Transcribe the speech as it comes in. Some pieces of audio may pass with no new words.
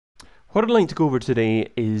What I'd like to go over today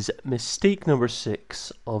is mistake number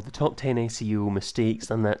 6 of the top 10 SEO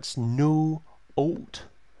mistakes, and that's no alt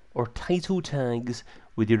or title tags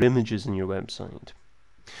with your images in your website.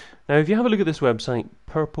 Now, if you have a look at this website,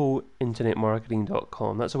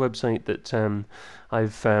 purpleinternetmarketing.com, that's a website that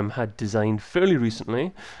I've had designed fairly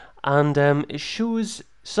recently, and it shows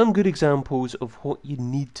some good examples of what you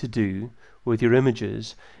need to do with your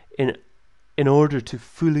images in order to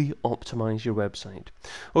fully optimize your website.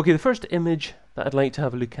 Okay, the first image that I'd like to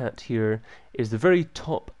have a look at here is the very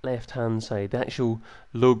top left hand side, the actual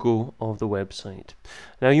logo of the website.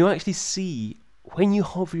 Now you actually see, when you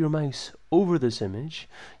hover your mouse over this image,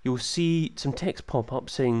 you'll see some text pop up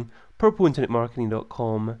saying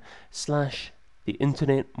purpleinternetmarketing.com/the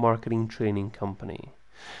Internet Marketing Training Company.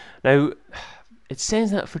 Now it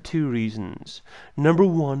says that for two reasons. Number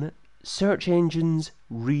one, search engines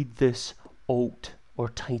read this alt or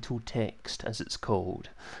title text, as it's called,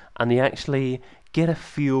 and they actually get a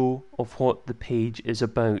feel of what the page is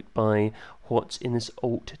about by what's in this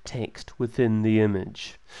alt text within the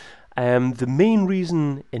image. The main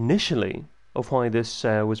reason initially of why this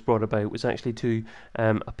was brought about was actually to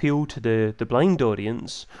appeal to the blind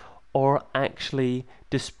audience, or actually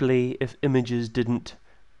display if images didn't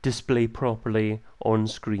display properly on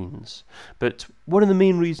screens. But one of the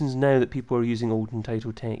main reasons now that people are using alt and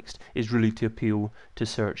title text is really to appeal to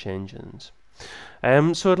search engines.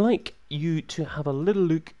 So I'd like you to have a little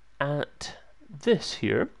look at this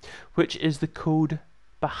here, which is the code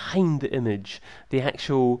behind the image, the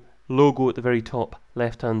actual logo at the very top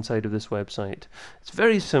left hand side of this website. It's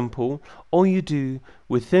very simple. All you do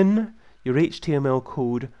within your HTML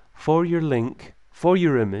code for your link, for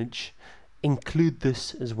your image, include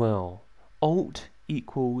this as well. Alt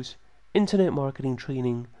equals Internet Marketing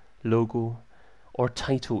Training logo, or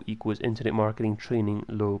title equals Internet Marketing Training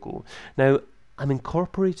logo. Now, I'm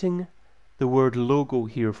incorporating the word logo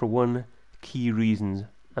here for one key reason,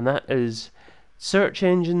 and that is search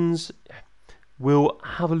engines will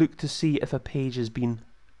have a look to see if a page has been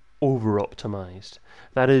over optimized.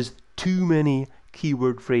 That is, too many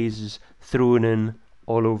keyword phrases thrown in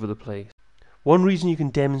all over the place. One reason you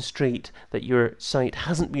can demonstrate that your site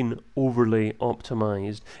hasn't been overly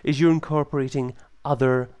optimized is you're incorporating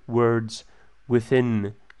other words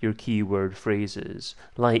within your keyword phrases,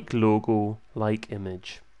 like logo, like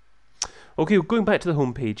image. Okay, going back to the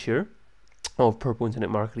home page here of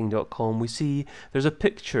purpleinternetmarketing.com, we see there's a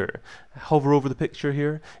picture. Hover over the picture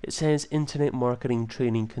here. It says Internet Marketing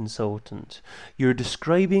Training Consultant. You're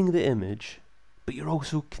describing the image, but you're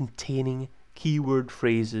also containing keyword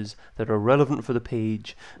phrases that are relevant for the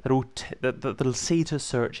page, that'll say to a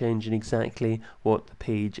search engine exactly what the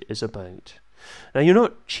page is about. Now, you're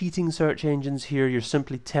not cheating search engines here, you're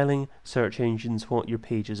simply telling search engines what your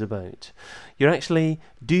page is about. You're actually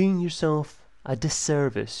doing yourself a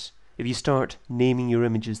disservice if you start naming your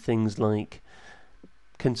images things like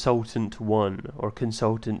Consultant 1 or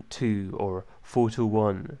Consultant 2 or Photo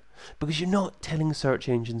 1, because you're not telling search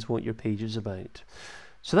engines what your page is about.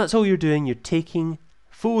 So that's all you're doing. You're taking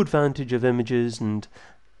full advantage of images and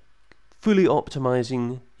fully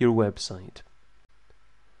optimizing your website.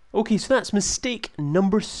 Okay, so that's mistake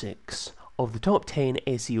number 6 of the top 10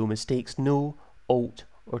 SEO mistakes: no alt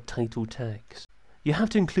or title tags. You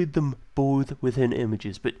have to include them both within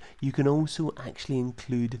images, but you can also actually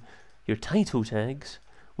include your title tags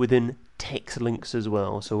within text links as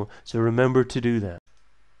well, so remember to do that.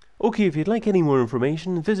 Okay, if you'd like any more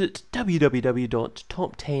information, visit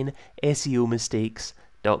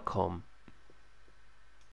www.top10seomistakes.com.